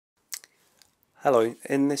Hello,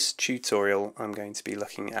 in this tutorial I'm going to be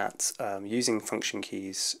looking at using function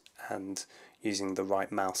keys and using the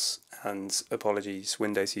right mouse, and apologies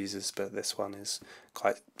Windows users, but this one is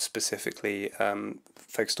quite specifically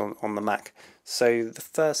focused on the Mac. So the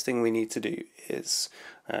first thing we need to do is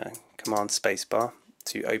Command spacebar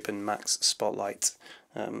to open Mac's Spotlight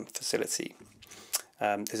facility.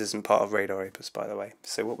 This isn't part of RadarOpus, by the way.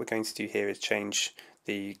 So what we're going to do here is change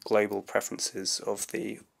the global preferences of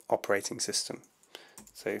the operating system.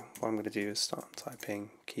 So what I'm going to do is start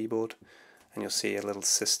typing keyboard, and you'll see a little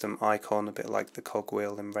system icon, a bit like the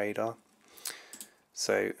cogwheel in Radar.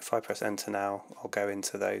 So if I press enter now, I'll go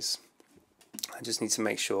into those. I just need to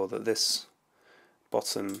make sure that this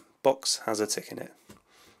bottom box has a tick in it.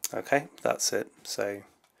 Okay, that's it. So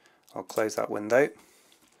I'll close that window,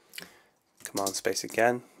 Command space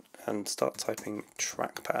again, and start typing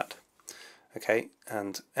trackpad. Okay,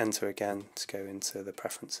 and enter again to go into the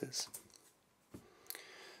preferences.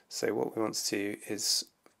 So what we want to do is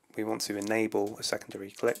we want to enable a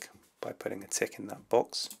secondary click by putting a tick in that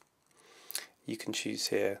box. You can choose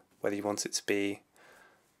here whether you want it to be,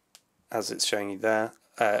 as it's showing you there,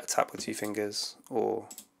 a tap with two fingers or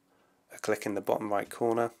a click in the bottom right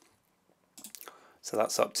corner. So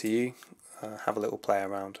that's up to you. Have a little play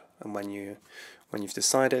around, and when you've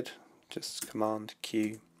decided, just Command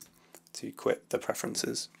Q to quit the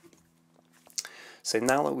preferences. So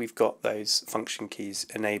now that we've got those function keys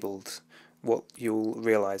enabled, what you'll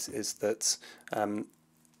realize is that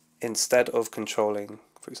instead of controlling,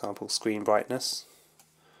 for example, screen brightness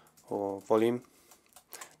or volume,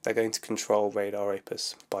 they're going to control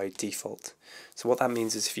RadarOpus by default. So what that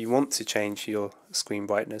means is if you want to change your screen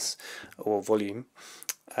brightness or volume,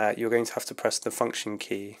 you're going to have to press the function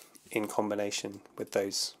key in combination with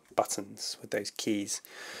those buttons, with those keys.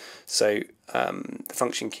 So the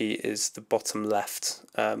function key is the bottom left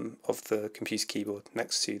of the computer keyboard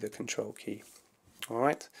next to the control key.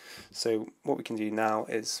 Alright, so what we can do now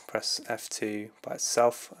is press F2 by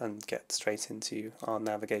itself and get straight into our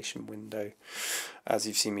navigation window, as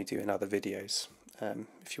you've seen me do in other videos.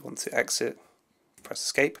 If you want to exit, press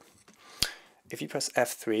escape. If you press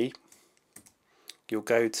F3, you'll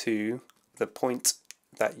go to the point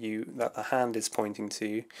that the hand is pointing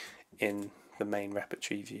to in the main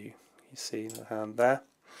repertory view. You see the hand there?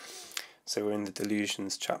 So we're in the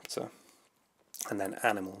delusions chapter, and then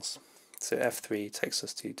animals. So F3 takes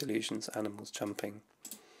us to delusions, animals, jumping.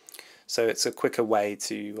 So it's a quicker way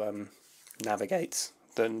to navigate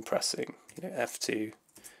than pressing F2,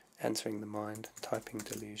 entering the mind, typing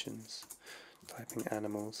delusions, typing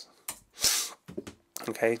animals.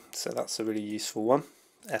 Okay, so that's a really useful one.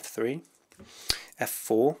 F3.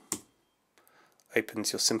 F4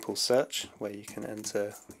 opens your simple search where you can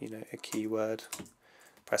enter a keyword,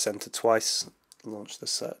 press enter twice, launch the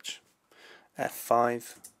search.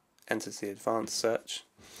 F5 enters the advanced search.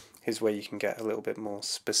 Here's where you can get a little bit more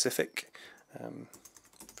specific.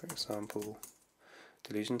 For example,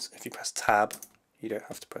 delusions. If you press tab, you don't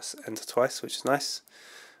have to press enter twice, which is nice.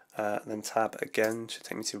 Then tab again should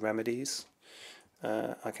take me to remedies.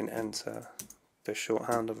 I can enter the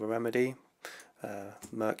shorthand of a remedy,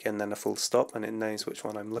 Merc, and then a full stop, and it knows which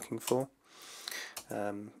one I'm looking for.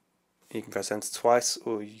 You can press enter twice,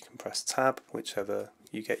 or you can press tab, whichever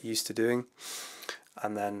you get used to doing,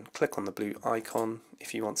 and then click on the blue icon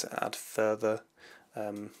if you want to add further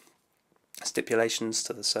stipulations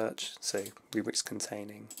to the search. So rubrics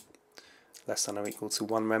containing less than or equal to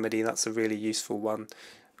one remedy. That's a really useful one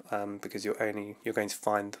because you're going to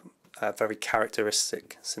find very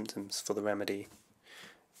characteristic symptoms for the remedy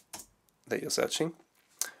that you're searching.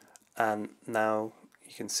 And now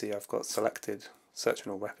you can see I've got selected search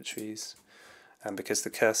in all repertories, and because the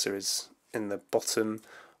cursor is in the bottom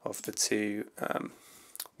of the two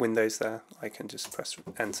windows there, I can just press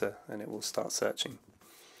enter and it will start searching.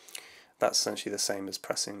 That's essentially the same as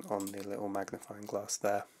pressing on the little magnifying glass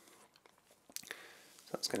there.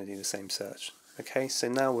 So that's going to do the same search. Okay, so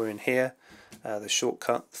now we're in here. The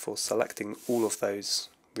shortcut for selecting all of those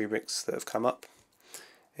rubrics that have come up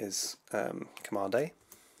is Command A,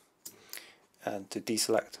 and to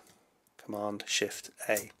deselect, Command Shift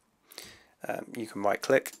A. You can right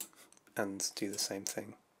click and do the same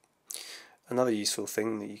thing. Another useful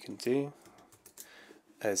thing that you can do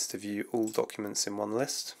is to view all documents in one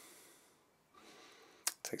list.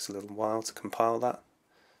 It takes a little while to compile that.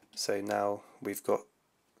 So now we've got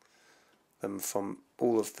them from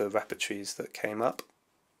all of the repertories that came up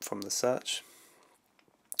from the search,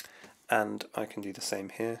 and I can do the same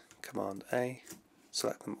here. Command A,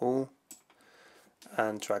 select them all,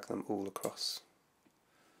 and drag them all across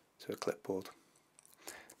to a clipboard.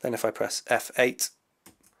 Then if I press F8,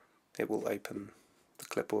 it will open the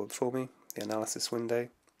clipboard for me, the analysis window.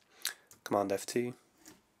 Command F2,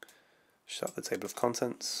 shut the table of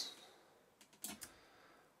contents,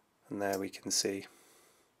 and there we can see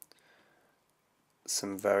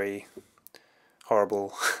some very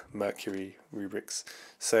horrible Mercury rubrics.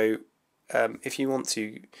 So if you want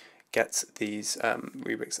to get these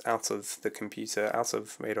rubrics out of the computer, out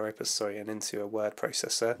of RadarOpus, sorry, and into a word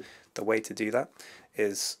processor, the way to do that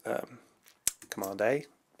is Command A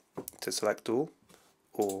to select all,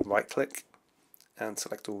 or right click and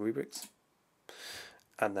select all rubrics,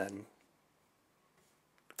 and then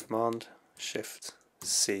Command Shift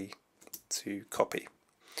C to copy.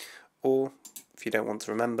 Or if you don't want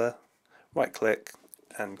to remember, right click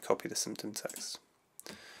and copy the symptom text.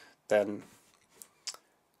 Then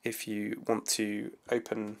if you want to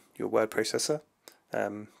open your word processor,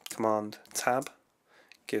 Command Tab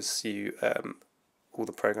gives you all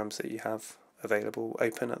the programs that you have available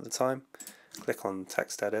open at the time. Click on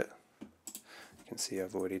Text Edit. You can see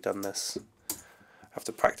I've already done this. I have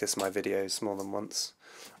to practice my videos more than once.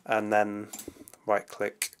 And then right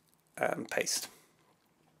click and paste.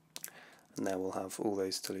 And there we'll have all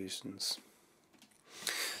those solutions.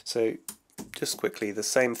 So just quickly, the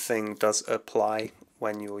same thing does apply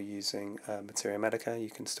when you're using Materia Medica. You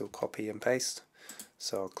can still copy and paste.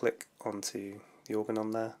 So I'll click onto the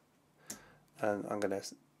organon there, and I'm going to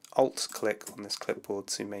Alt click on this clipboard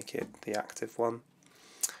to make it the active one.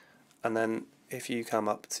 And then if you come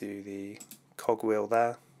up to the cogwheel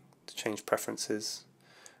there to change preferences,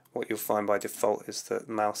 what you'll find by default is that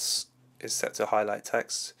the mouse is set to highlight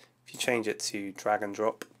text. If you change it to drag and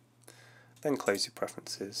drop, then close your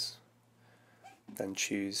preferences, then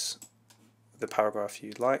choose the paragraph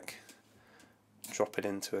you'd like, drop it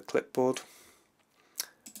into a clipboard,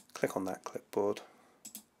 click on that clipboard,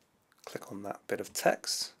 click on that bit of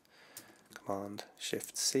text, Command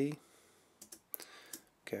Shift C,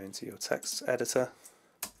 go into your text editor,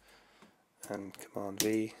 and Command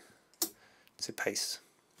V to paste.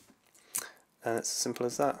 And it's as simple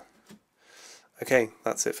as that. Okay,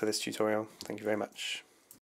 that's it for this tutorial. Thank you very much.